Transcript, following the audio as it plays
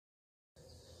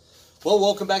Well,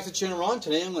 welcome back to the channel, Ron.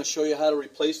 Today I'm going to show you how to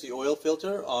replace the oil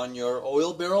filter on your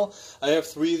oil barrel. I have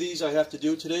 3 of these I have to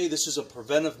do today. This is a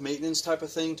preventive maintenance type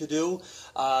of thing to do,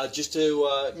 just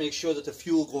to make sure that the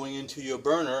fuel going into your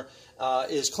burner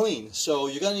is clean. So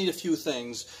you're going to need a few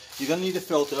things. You're going to need a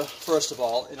filter, first of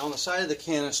all, and on the side of the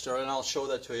canister, and I'll show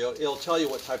that to you, it'll tell you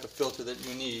what type of filter that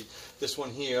you need. This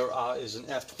one here is an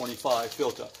F25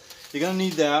 filter. You're going to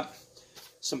need that,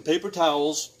 some paper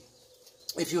towels.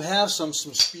 If you have some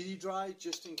Speedy Dry,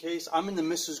 just in case. I'm in the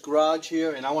missus' garage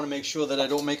here, and I want to make sure that I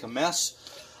don't make a mess.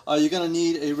 You're going to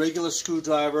need a regular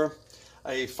screwdriver,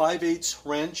 a 5/8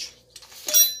 wrench,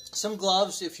 some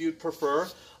gloves if you'd prefer.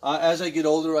 As I get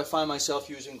older, I find myself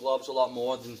using gloves a lot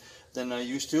more than I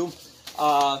used to.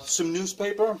 Some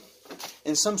newspaper,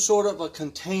 and some sort of a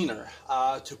container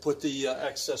to put the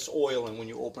excess oil in when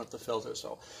you open up the filter.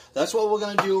 So that's what we're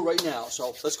going to do right now.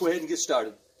 So let's go ahead and get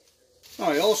started.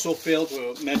 I also failed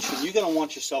to mention, you're going to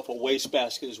want yourself a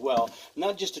wastebasket as well,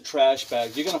 not just a trash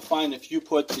bag. You're going to find if you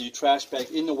put the trash bag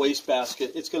in the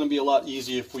wastebasket, it's going to be a lot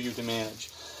easier for you to manage.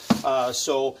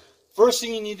 So first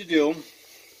thing you need to do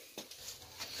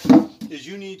is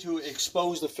you need to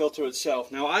expose the filter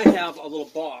itself. Now I have a little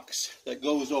box that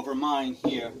goes over mine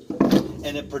here,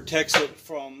 and it protects it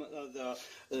from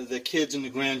the kids and the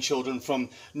grandchildren from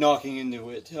knocking into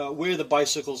it. Where the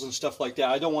bicycles and stuff like that,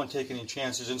 I don't want to take any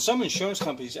chances. And some insurance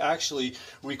companies actually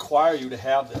require you to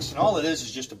have this. And all it is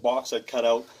just a box I cut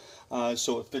out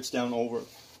so it fits down over.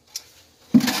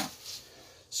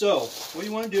 So what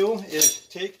you want to do is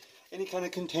take any kind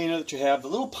of container that you have. The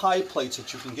little pie plates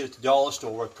that you can get at the dollar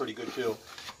store work pretty good too.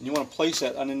 And you want to place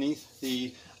that underneath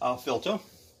the filter.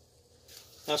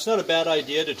 Now, it's not a bad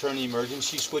idea to turn the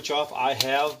emergency switch off. I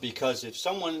have, because if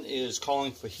someone is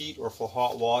calling for heat or for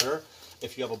hot water,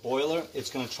 if you have a boiler,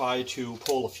 it's going to try to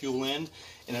pull the fuel in,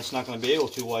 and it's not going to be able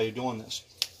to while you're doing this.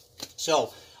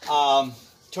 So,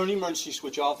 turn the emergency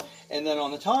switch off, and then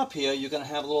on the top here, you're going to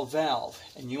have a little valve,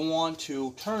 and you want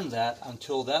to turn that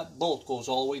until that bolt goes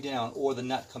all the way down, or the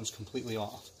nut comes completely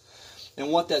off.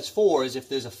 And what that's for is if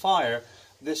there's a fire,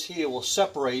 this here will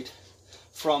separate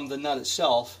from the nut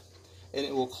itself, and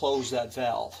it will close that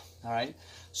valve. All right.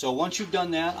 So once you've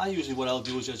done that, what I'll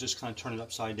do is I'll just kind of turn it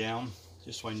upside down,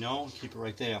 just so I know, and keep it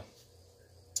right there.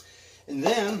 And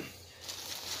then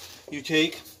you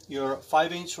take your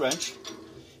 5/8 wrench,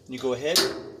 and you go ahead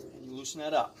and you loosen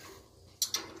that up.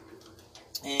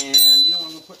 And you know what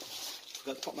I'm going to put? I've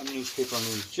got to put my newspaper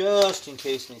underneath, just in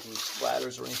case anything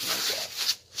splatters or anything like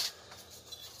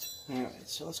that. All right.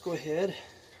 So let's go ahead.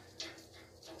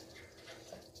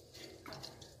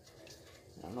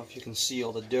 I don't know if you can see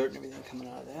all the dirt and everything coming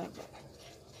out of that, but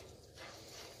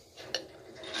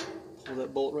pull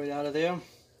that bolt right out of there.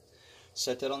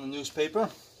 Set that on the newspaper.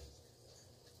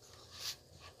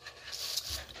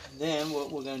 And then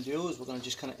what we're going to do is we're going to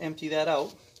just kind of empty that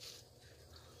out.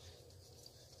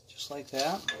 Just like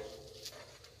that.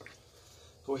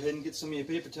 Go ahead and get some of your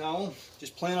paper towel.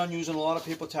 Just plan on using a lot of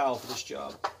paper towel for this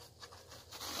job.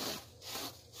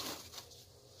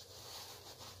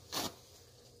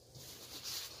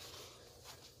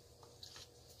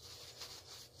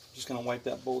 Just going to wipe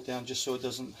that bolt down just so it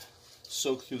doesn't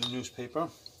soak through the newspaper.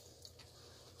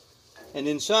 And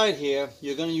inside here,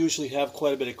 you're going to usually have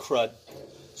quite a bit of crud.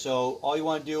 So all you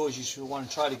want to do is you should want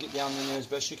to try to get down in there as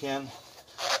best you can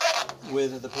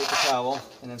with the paper towel.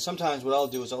 And then sometimes what I'll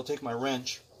do is I'll take my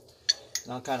wrench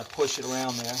and I'll kind of push it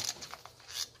around there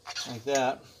like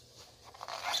that.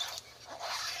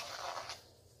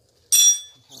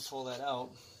 And kind of pull that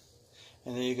out.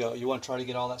 And there you go. You want to try to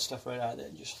get all that stuff right out of there.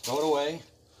 Just throw it away.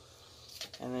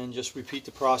 And then just repeat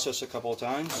the process a couple of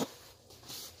times.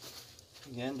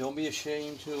 Again, don't be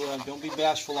ashamed to, don't be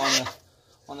bashful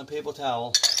on the paper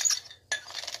towel.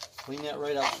 Clean that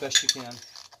right out as best you can.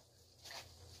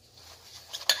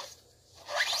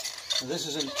 Now, this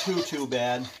isn't too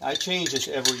bad. I change this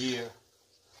every year.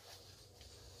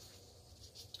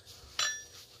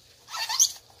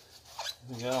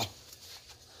 There we go.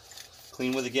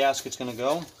 Clean where the gasket's going to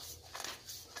go. Like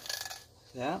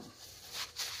that.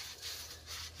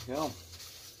 There you go.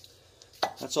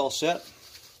 That's all set.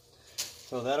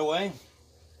 Throw that away.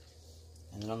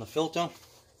 And then on the filter,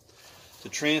 to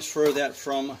transfer that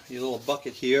from your little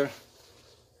bucket here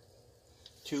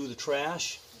to the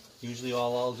trash, usually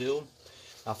all I'll do.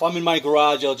 Now if I'm in my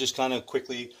garage, I'll just kind of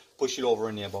quickly push it over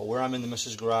in there. But where I'm in the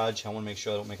missus' garage, I want to make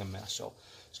sure I don't make a mess. So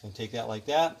just going to take that like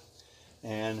that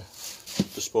and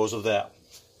dispose of that.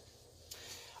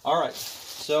 Alright,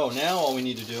 so now all we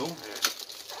need to do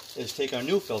is take our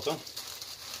new filter.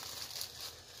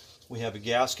 We have a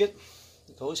gasket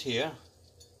that goes here.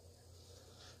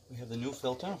 We have the new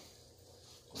filter,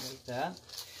 like that.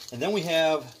 And then we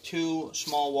have two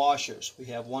small washers. We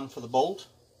have one for the bolt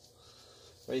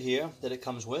right here that it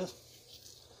comes with.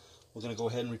 We're going to go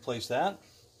ahead and replace that.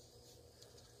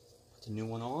 Put the new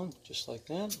one on, just like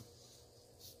that.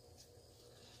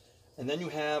 And then you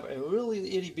have a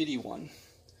really itty bitty one.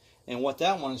 And what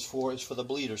that one is for the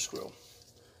bleeder screw.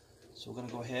 So we're going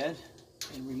to go ahead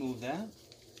and remove that.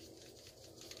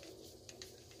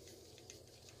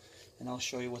 And I'll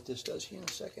show you what this does here in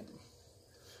a second.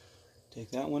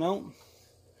 Take that one out,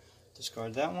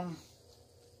 discard that one,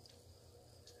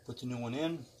 put the new one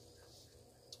in,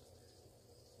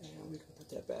 and we can put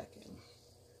that back in.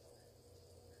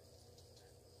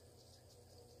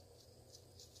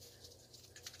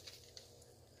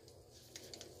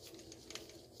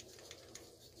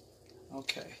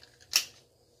 Okay.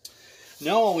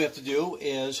 Now all we have to do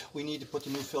is we need to put the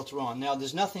new filter on. Now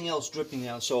there's nothing else dripping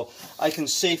down, so I can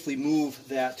safely move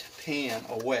that pan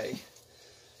away.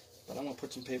 But I'm going to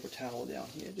put some paper towel down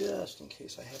here just in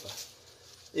case I have an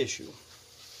issue.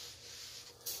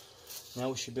 Now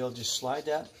we should be able to just slide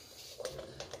that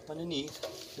underneath.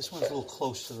 This one's a little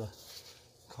close to the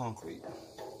concrete.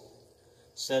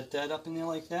 Set that up in there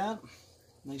like that.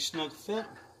 Nice snug fit.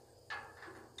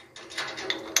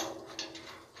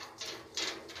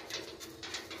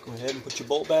 Go ahead and put your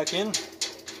bolt back in.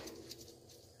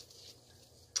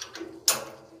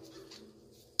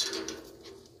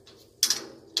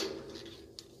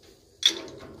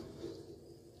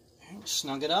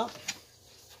 Snug it up.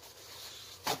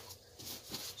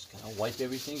 Just gonna wipe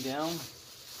everything down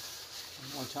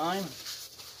one more time.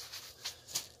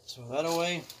 Throw that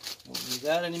away. Don't need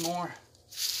that anymore.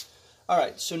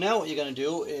 Alright, so now what you're gonna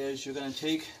do is you're gonna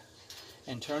take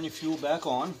and turn your fuel back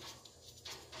on.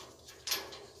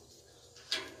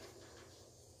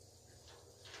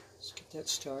 Let's get that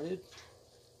started.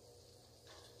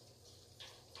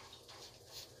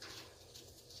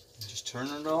 Turn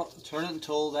it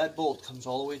until that bolt comes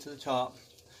all the way to the top,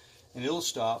 and it'll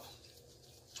stop.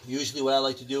 Usually what I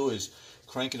like to do is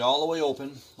crank it all the way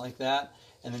open like that,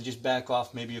 and then just back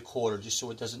off maybe a quarter just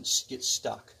so it doesn't get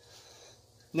stuck.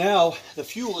 Now the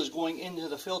fuel is going into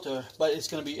the filter, but it's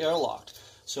going to be airlocked.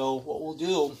 So what we'll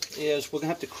do is we're going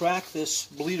to have to crack this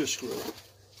bleeder screw.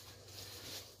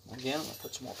 Again, I'm going to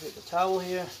put some more paper towel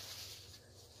here.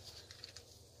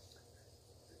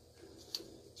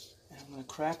 I'm going to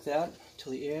crack that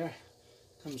until the air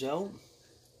comes out,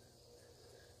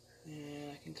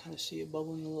 and I can kind of see it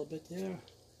bubbling a little bit there.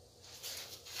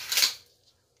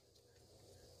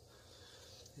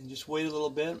 And just wait a little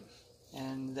bit,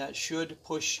 and that should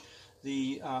push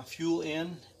the fuel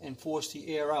in and force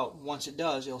the air out. Once it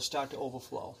does, it'll start to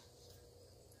overflow.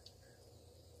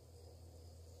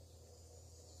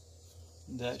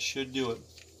 That should do it.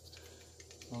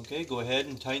 Okay, go ahead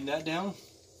and tighten that down.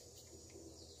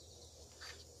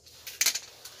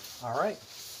 Alright,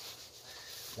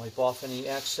 wipe off any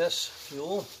excess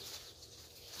fuel.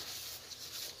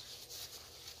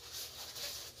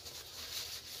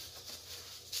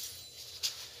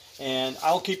 And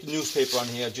I'll keep the newspaper on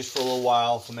here just for a little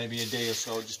while, for maybe a day or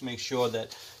so, just to make sure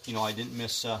that, you know, I didn't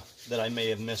miss, that I may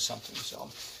have missed something. So,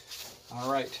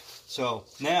 alright, so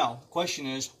now, the question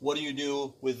is, what do you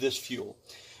do with this fuel?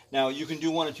 Now, you can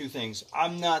do one of two things.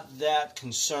 I'm not that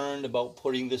concerned about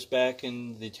putting this back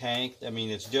in the tank. I mean,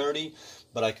 it's dirty,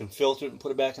 but I can filter it and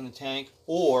put it back in the tank.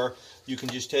 Or you can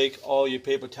just take all your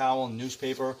paper towel and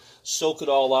newspaper, soak it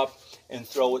all up, and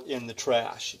throw it in the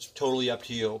trash. It's totally up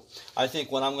to you. I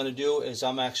think what I'm going to do is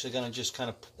I'm actually going to just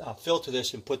kind of filter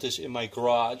this and put this in my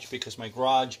garage, because my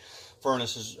garage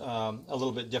furnace is a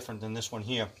little bit different than this one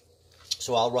here.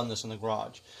 So I'll run this in the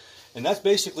garage. And that's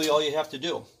basically all you have to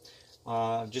do.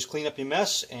 Just clean up your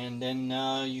mess, and then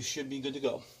you should be good to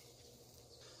go.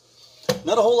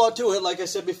 Not a whole lot to it, like I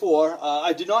said before.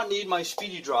 I did not need my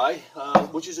speedy dry,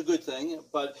 which is a good thing,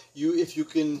 but if you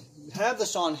can have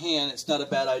this on hand, it's not a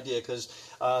bad idea, because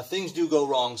things do go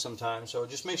wrong sometimes, so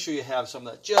just make sure you have some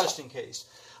of that, just in case.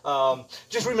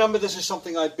 Just remember, this is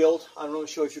something I built. I'm not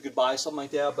sure if you could buy something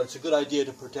like that, but it's a good idea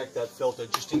to protect that filter,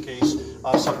 just in case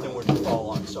something were to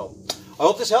fall on. So I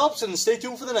hope this helps, and stay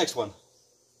tuned for the next one.